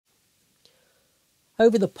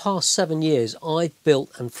Over the past 7 years, I've built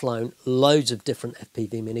and flown loads of different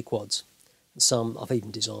FPV mini quads. Some I've even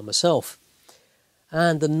designed myself.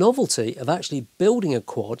 And the novelty of actually building a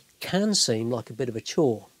quad can seem like a bit of a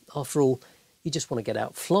chore. After all, you just want to get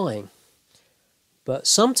out flying. But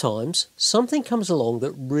sometimes something comes along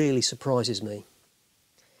that really surprises me.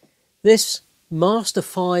 This Master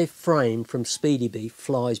 5 frame from SpeedyBee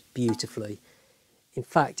flies beautifully. In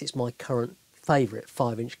fact, it's my current favourite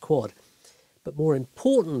 5-inch quad. But more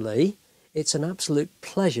importantly, it's an absolute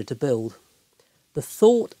pleasure to build. The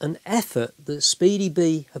thought and effort that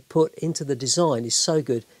SpeedyBee have put into the design is so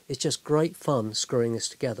good, it's just great fun screwing this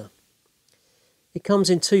together. It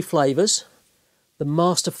comes in 2 flavours, the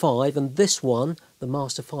Master 5 and this one, the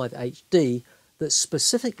Master 5 HD, that's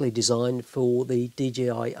specifically designed for the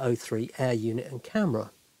DJI O3 Air Unit and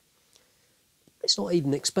camera. It's not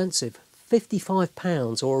even expensive,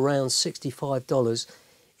 £55 or around $65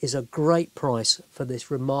 is a great price for this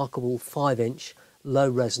remarkable 5-inch low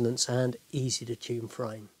resonance and easy to tune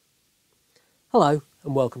frame. Hello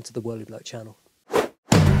and welcome to the Whirly Bloke channel.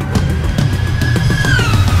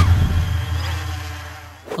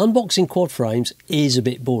 Unboxing quad frames is a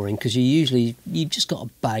bit boring because you've just got a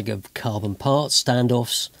bag of carbon parts,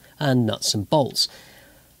 standoffs and nuts and bolts.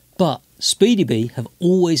 But SpeedyBee have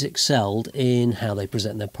always excelled in how they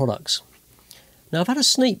present their products. Now I've had a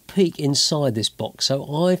sneak peek inside this box, so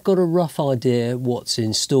I've got a rough idea what's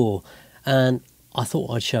in store and I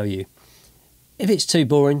thought I'd show you. If it's too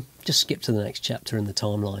boring, just skip to the next chapter in the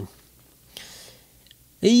timeline.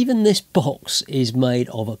 Even this box is made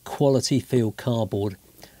of a quality field cardboard,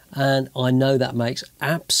 and I know that makes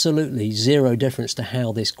absolutely zero difference to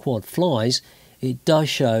how this quad flies. It does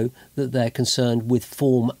show that they're concerned with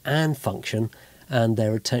form and function and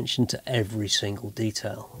their attention to every single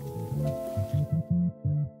detail.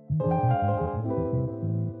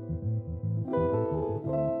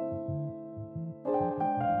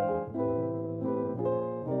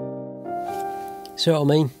 See what I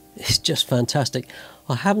mean? It's just fantastic.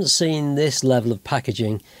 I haven't seen this level of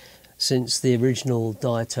packaging since the original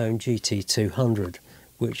Diatone GT200,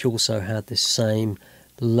 which also had this same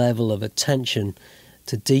level of attention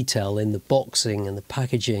to detail in the boxing and the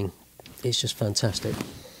packaging. It's just fantastic.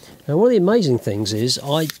 Now one of the amazing things is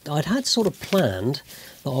I'd had sort of planned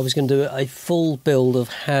that I was going to do a full build of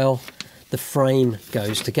how the frame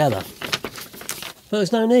goes together. But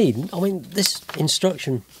there's no need. I mean, this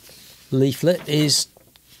instruction leaflet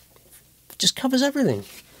just covers everything.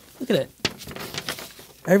 Look at it.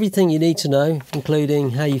 Everything you need to know,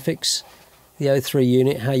 including how you fix the O3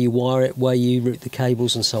 unit, how you wire it, where you route the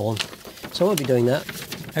cables and so on. So I won't be doing that.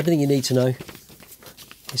 Everything you need to know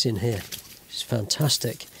is in here. It's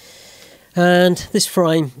fantastic. And this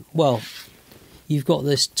frame, well, you've got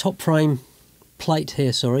this top frame plate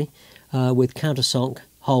here, with countersunk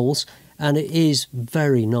holes, and it is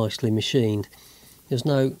very nicely machined. There's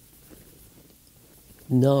no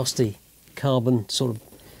nasty carbon sort of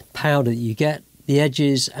powder that you get. The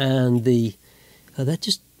edges and they're not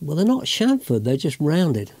chamfered, they're just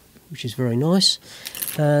rounded, which is very nice.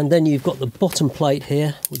 And then you've got the bottom plate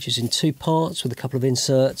here, which is in 2 parts with a couple of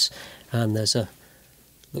inserts, and there's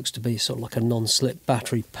looks to be sort of like a non-slip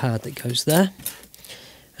battery pad that goes there.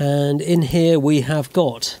 And in here we have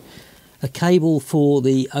got a cable for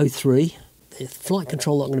the O3. The flight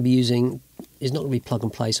control that I'm going to be using is not going to be plug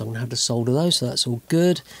and play, so I'm going to have to solder those, so that's all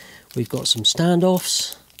good. We've got some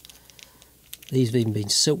standoffs. These have even been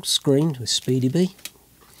silk screened with SpeedyBee.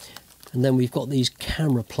 And then we've got these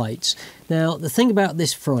camera plates. Now the thing about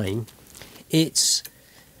this frame, it's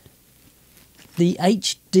the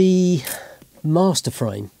HD Master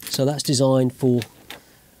frame, so that's designed for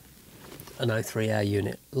an O3 Air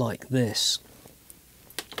Unit like this.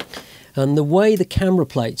 And the way the camera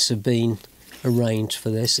plates have been arranged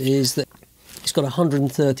for this is that it's got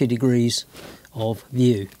 130 degrees of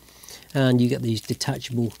view, and you get these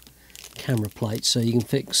detachable camera plates, so you can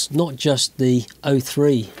fix not just the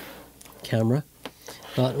O3 camera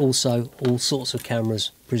but also all sorts of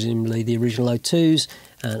cameras, presumably the original O2s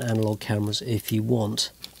and analog cameras if you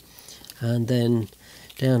want. And then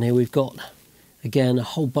down here we've got again a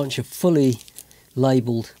whole bunch of fully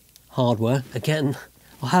labelled hardware. Again,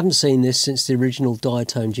 I haven't seen this since the original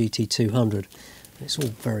Diatone GT200. It's all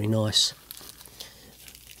very nice.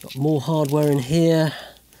 Got more hardware in here,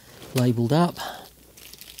 labelled up,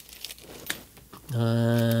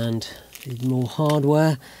 and more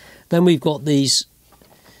hardware. Then we've got these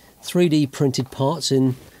 3D printed parts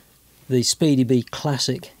in the SpeedyBee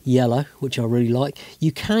Classic Yellow, which I really like.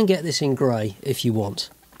 You can get this in grey if you want.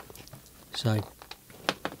 So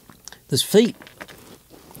there's feet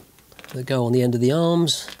that go on the end of the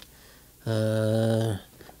arms. There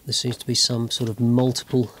seems to be some sort of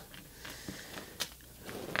multiple.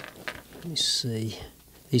 Let me see.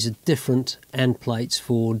 These are different end plates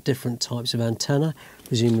for different types of antenna,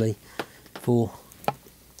 presumably for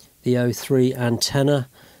the O3 antenna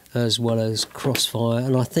as well as crossfire,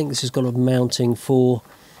 and I think this has got a mounting for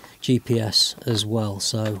GPS as well,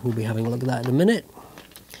 so we'll be having a look at that in a minute.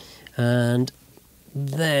 And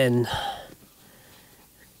then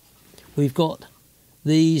we've got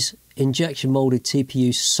these injection molded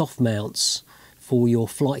TPU soft mounts for your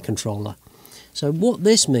flight controller. So what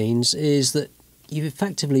this means is that you've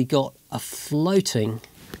effectively got a floating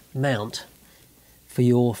mount for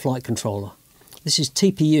your flight controller. This is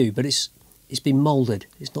TPU, but it's been moulded.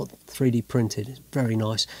 It's not 3D printed. It's very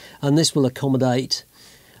nice. And this will accommodate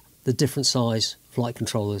the different size flight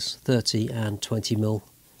controllers, 30 and 20mm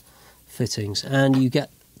fittings. And you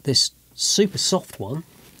get this super soft one,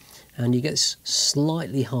 and you get this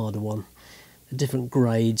slightly harder one. The different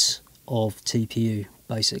grades of TPU,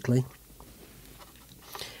 basically.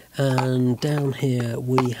 And down here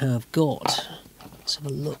we have got, let's have a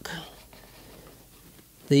look,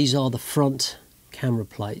 these are the front camera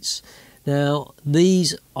plates. Now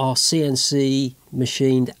these are CNC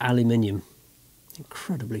machined aluminium,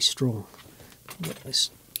 incredibly strong. Look,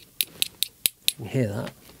 you can hear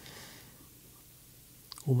that,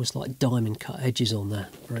 almost like diamond cut edges on there,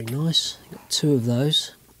 very nice. Got two of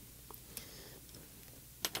those,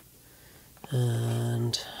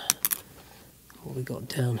 and what we got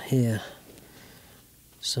down here,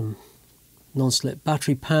 some non-slip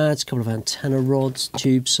battery pads, a couple of antenna rods,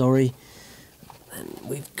 tubes, sorry. Then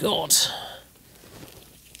we've got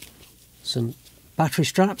some battery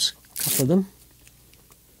straps, a couple of them.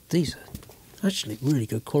 These are actually really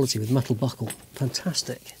good quality with metal buckle,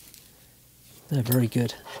 fantastic. They're very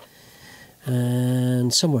good.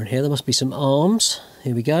 And somewhere in here there must be some arms,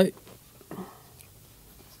 here we go.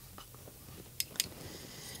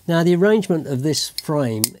 Now the arrangement of this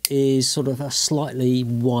frame is sort of a slightly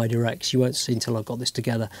wider X. You won't see until I've got this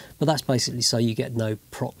together, but that's basically so you get no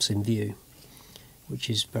props in view, which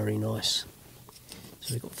is very nice.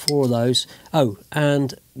 So we've got 4 of those. Oh,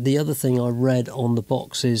 and the other thing I read on the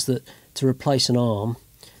box is that to replace an arm,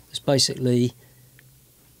 there's basically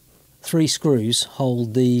 3 screws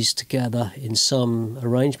hold these together in some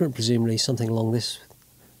arrangement, presumably something along this,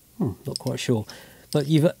 not quite sure. But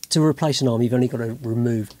to replace an arm, you've only got to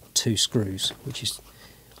remove 2 screws, which is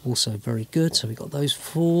also very good. So we've got those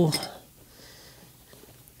 4. Have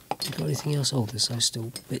we got anything else? Oh, there's those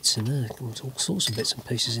still bits in there. There's all sorts of bits and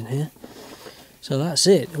pieces in here. So that's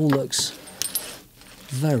it. All looks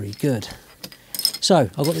very good. So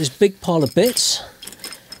I've got this big pile of bits,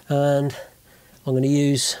 and I'm going to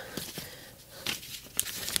use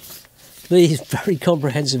these very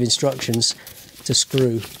comprehensive instructions to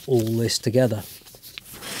screw all this together.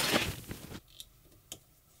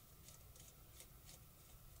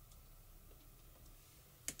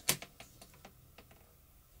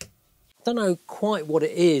 I don't know quite what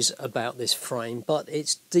it is about this frame, but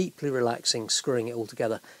it's deeply relaxing screwing it all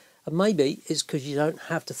together. And maybe it's because you don't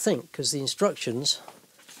have to think, because the instructions,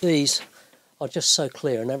 these are just so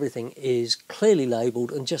clear and everything is clearly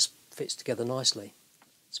labelled and just fits together nicely.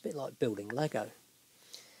 It's a bit like building Lego.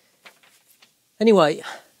 Anyway,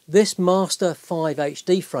 this Master 5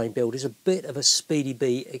 HD frame build is a bit of a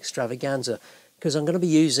SpeedyBee extravaganza, because I'm going to be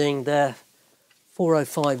using their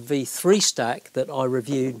F405 V3 stack that I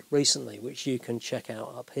reviewed recently, which you can check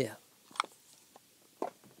out up here.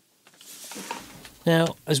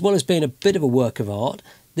 Now, as well as being a bit of a work of art,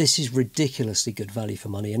 this is ridiculously good value for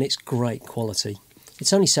money, and it's great quality.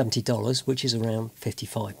 It's only $70, which is around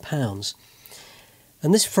 £55.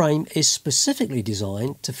 And this frame is specifically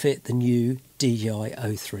designed to fit the new DJI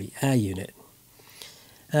O3 Air Unit.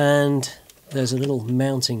 And there's a little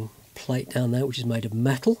mounting plate down there which is made of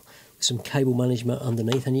metal, with some cable management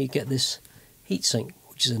underneath, and you get this heatsink,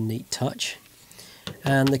 which is a neat touch.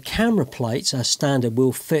 And the camera plates, as standard,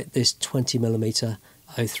 will fit this 20mm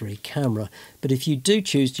O3 camera, but if you do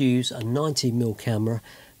choose to use a 90mm camera,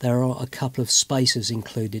 there are a couple of spacers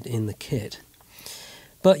included in the kit.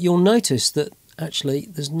 But you'll notice that actually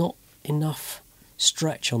there's not enough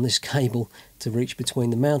stretch on this cable to reach between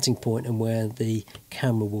the mounting point and where the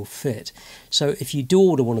camera will fit. So if you do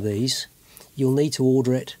order one of these, you'll need to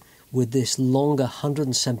order it with this longer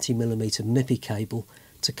 170mm MIPI cable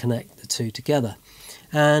to connect the two together.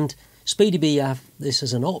 And SpeedyBee have this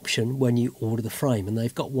as an option when you order the frame, and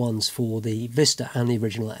they've got ones for the Vista and the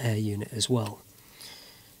original Air Unit as well.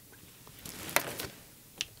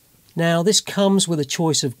 Now this comes with a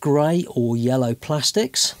choice of grey or yellow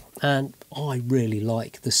plastics, and I really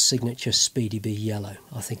like the signature SpeedyBee yellow.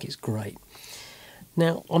 I think it's great.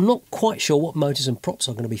 Now, I'm not quite sure what motors and props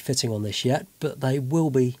are going to be fitting on this yet, but they will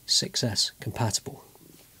be 6S compatible.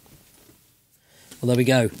 Well, there we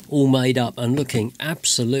go, all made up and looking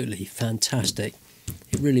absolutely fantastic.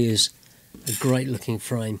 It really is a great looking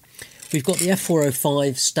frame. We've got the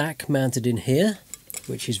F405 stack mounted in here,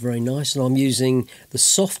 which is very nice, and I'm using the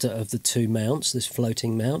softer of the two mounts, this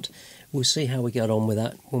floating mount. We'll see how we get on with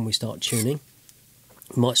that when we start tuning.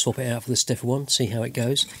 We might swap it out for the stiffer one, see how it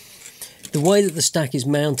goes. The way that the stack is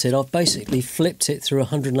mounted, I've basically flipped it through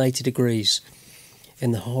 180 degrees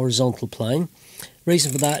in the horizontal plane.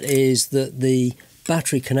 Reason for that is that the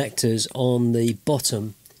battery connectors on the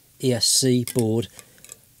bottom ESC board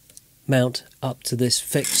mount up to this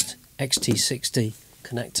fixed XT60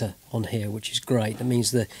 connector on here, which is great. That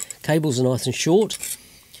means the cables are nice and short.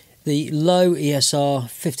 The low ESR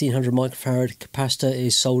 1500 microfarad capacitor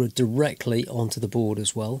is soldered directly onto the board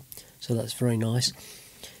as well, so that's very nice.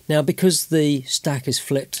 Now, because the stack is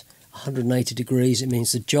flipped 180 degrees, it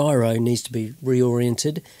means the gyro needs to be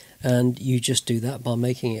reoriented, and you just do that by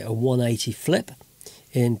making it a 180 flip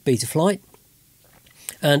in Betaflight.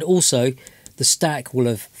 And also, the stack will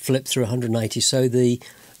have flipped through 180, so the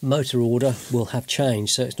motor order will have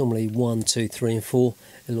changed. So it's normally 1, 2, 3 and 4.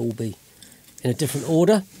 It'll all be in a different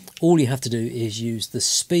order. All you have to do is use the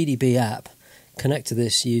SpeedyBee app, connect to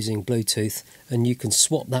this using Bluetooth, and you can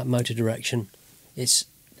swap that motor direction. It's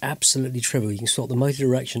absolutely trivial. You can swap the motor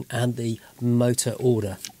direction and the motor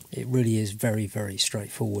order. It really is very, very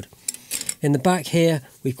straightforward. In the back here,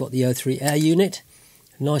 we've got the O3 Air Unit,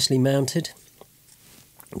 nicely mounted.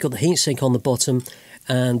 We've got the heatsink on the bottom,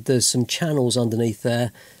 and there's some channels underneath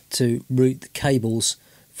there to route the cables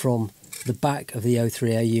from the back of the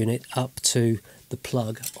O3 Air Unit up to the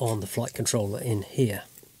plug on the flight controller in here.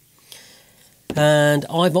 And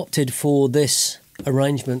I've opted for this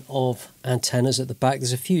arrangement of antennas at the back.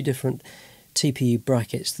 There's a few different TPU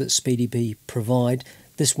brackets that SpeedyBee provide.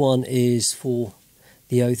 This one is for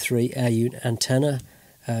the O3 Air Unit antenna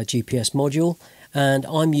GPS module, and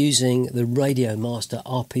I'm using the Radio Master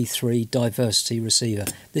RP3 diversity receiver.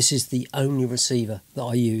 This is the only receiver that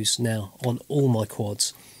I use now on all my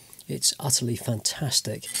quads. It's utterly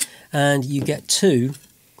fantastic, and you get two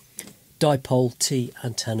dipole T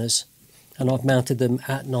antennas, and I've mounted them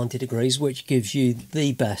at 90 degrees, which gives you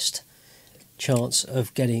the best chance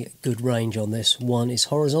of getting good range on this. One is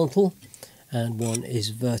horizontal and one is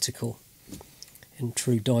vertical in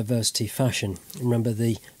true diversity fashion. Remember,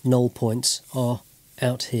 the null points are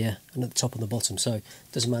out here and at the top and the bottom, so it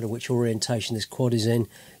doesn't matter which orientation this quad is in,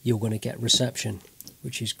 you're going to get reception,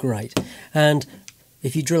 which is great. And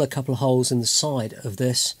if you drill a couple of holes in the side of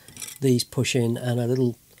this, these push in, and a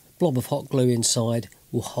little blob of hot glue inside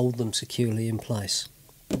will hold them securely in place.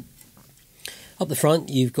 Up the front,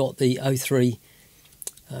 you've got the O3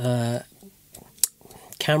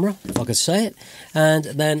 camera, if I could say it, and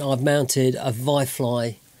then I've mounted a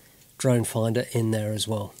ViFly drone finder in there as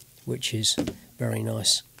well, which is very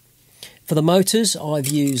nice. For the motors, I've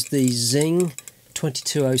used the Zing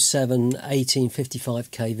 2207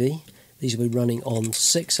 1855 kV. These will be running on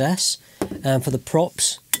 6S. And for the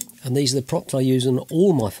props, and these are the props I use on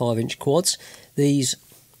all my 5-inch quads, these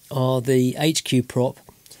are the HQ prop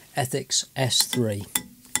Ethics S3.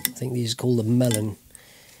 I think these are called the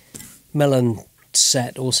Melon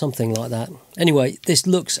set or something like that. Anyway, this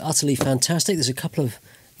looks utterly fantastic. There's a couple of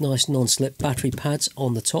nice non-slip battery pads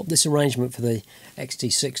on the top. This arrangement for the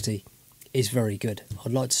XT60 is very good.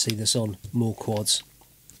 I'd like to see this on more quads.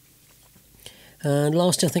 And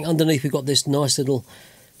lastly, I think underneath we've got this nice little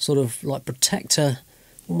sort of like protector,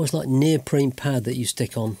 almost like neoprene pad that you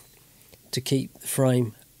stick on to keep the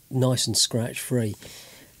frame nice and scratch free.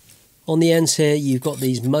 On the ends here you've got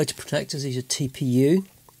these motor protectors. These are TPU.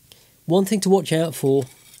 One thing to watch out for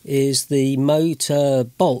is the motor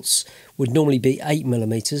bolts would normally be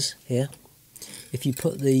 8mm here. If you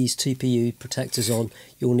put these TPU protectors on,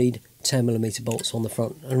 you'll need 10mm bolts on the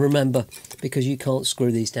front. And remember, because you can't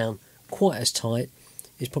screw these down quite as tight,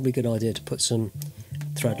 it's probably a good idea to put some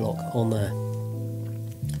thread lock on there.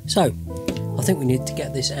 So I think we need to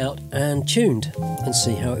get this out and tuned and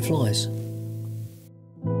see how it flies.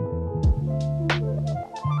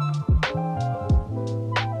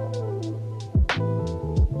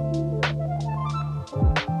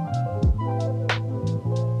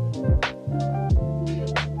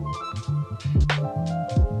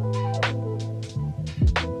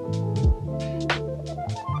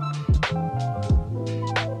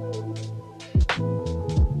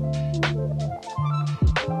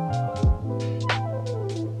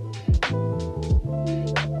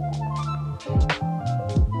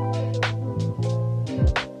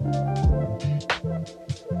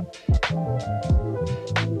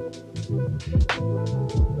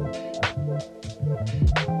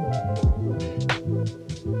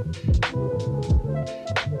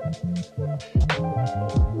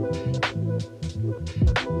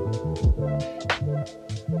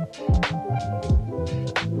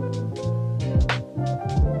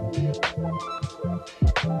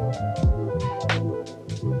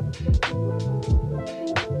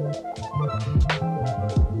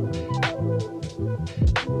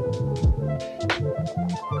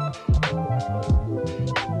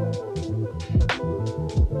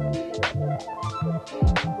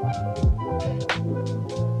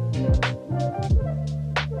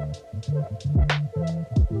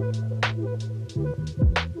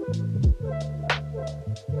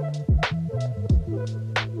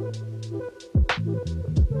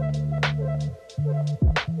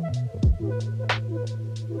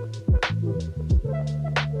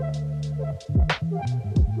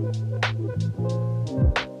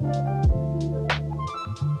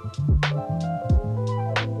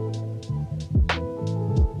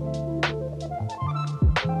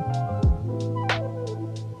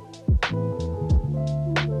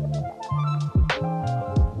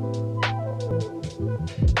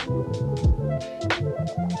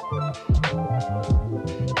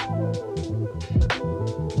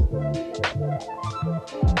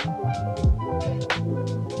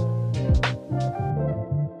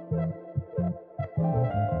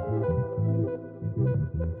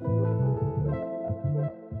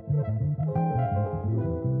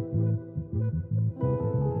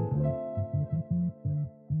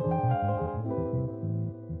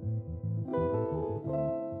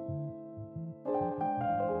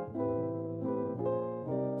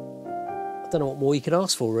 I don't know what more you could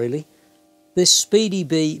ask for, really. This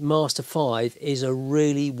SpeedyBee Master 5 is a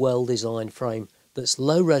really well designed frame that's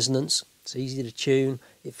low resonance, it's easy to tune,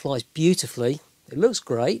 it flies beautifully, it looks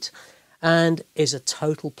great, and is a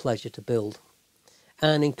total pleasure to build.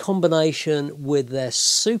 And in combination with their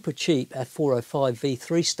super cheap F405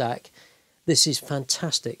 V3 stack, this is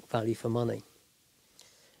fantastic value for money.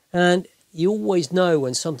 And you always know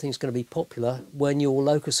when something's going to be popular when your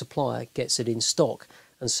local supplier gets it in stock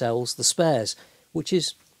and sells the spares, which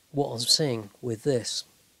is what I'm seeing with this.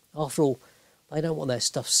 After all, they don't want their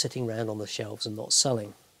stuff sitting around on the shelves and not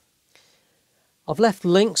selling. I've left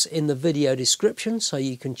links in the video description so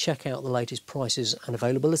you can check out the latest prices and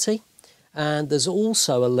availability. And there's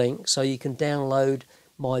also a link so you can download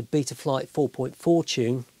my Betaflight 4.4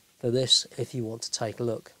 tune for this if you want to take a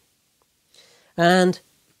look. And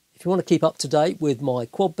if you want to keep up to date with my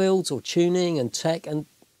quad builds or tuning and tech and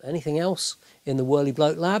anything else in the Whirly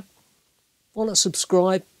Bloke Lab, why not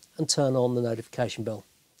subscribe and turn on the notification bell.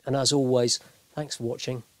 And as always, thanks for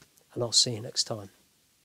watching, and I'll see you next time.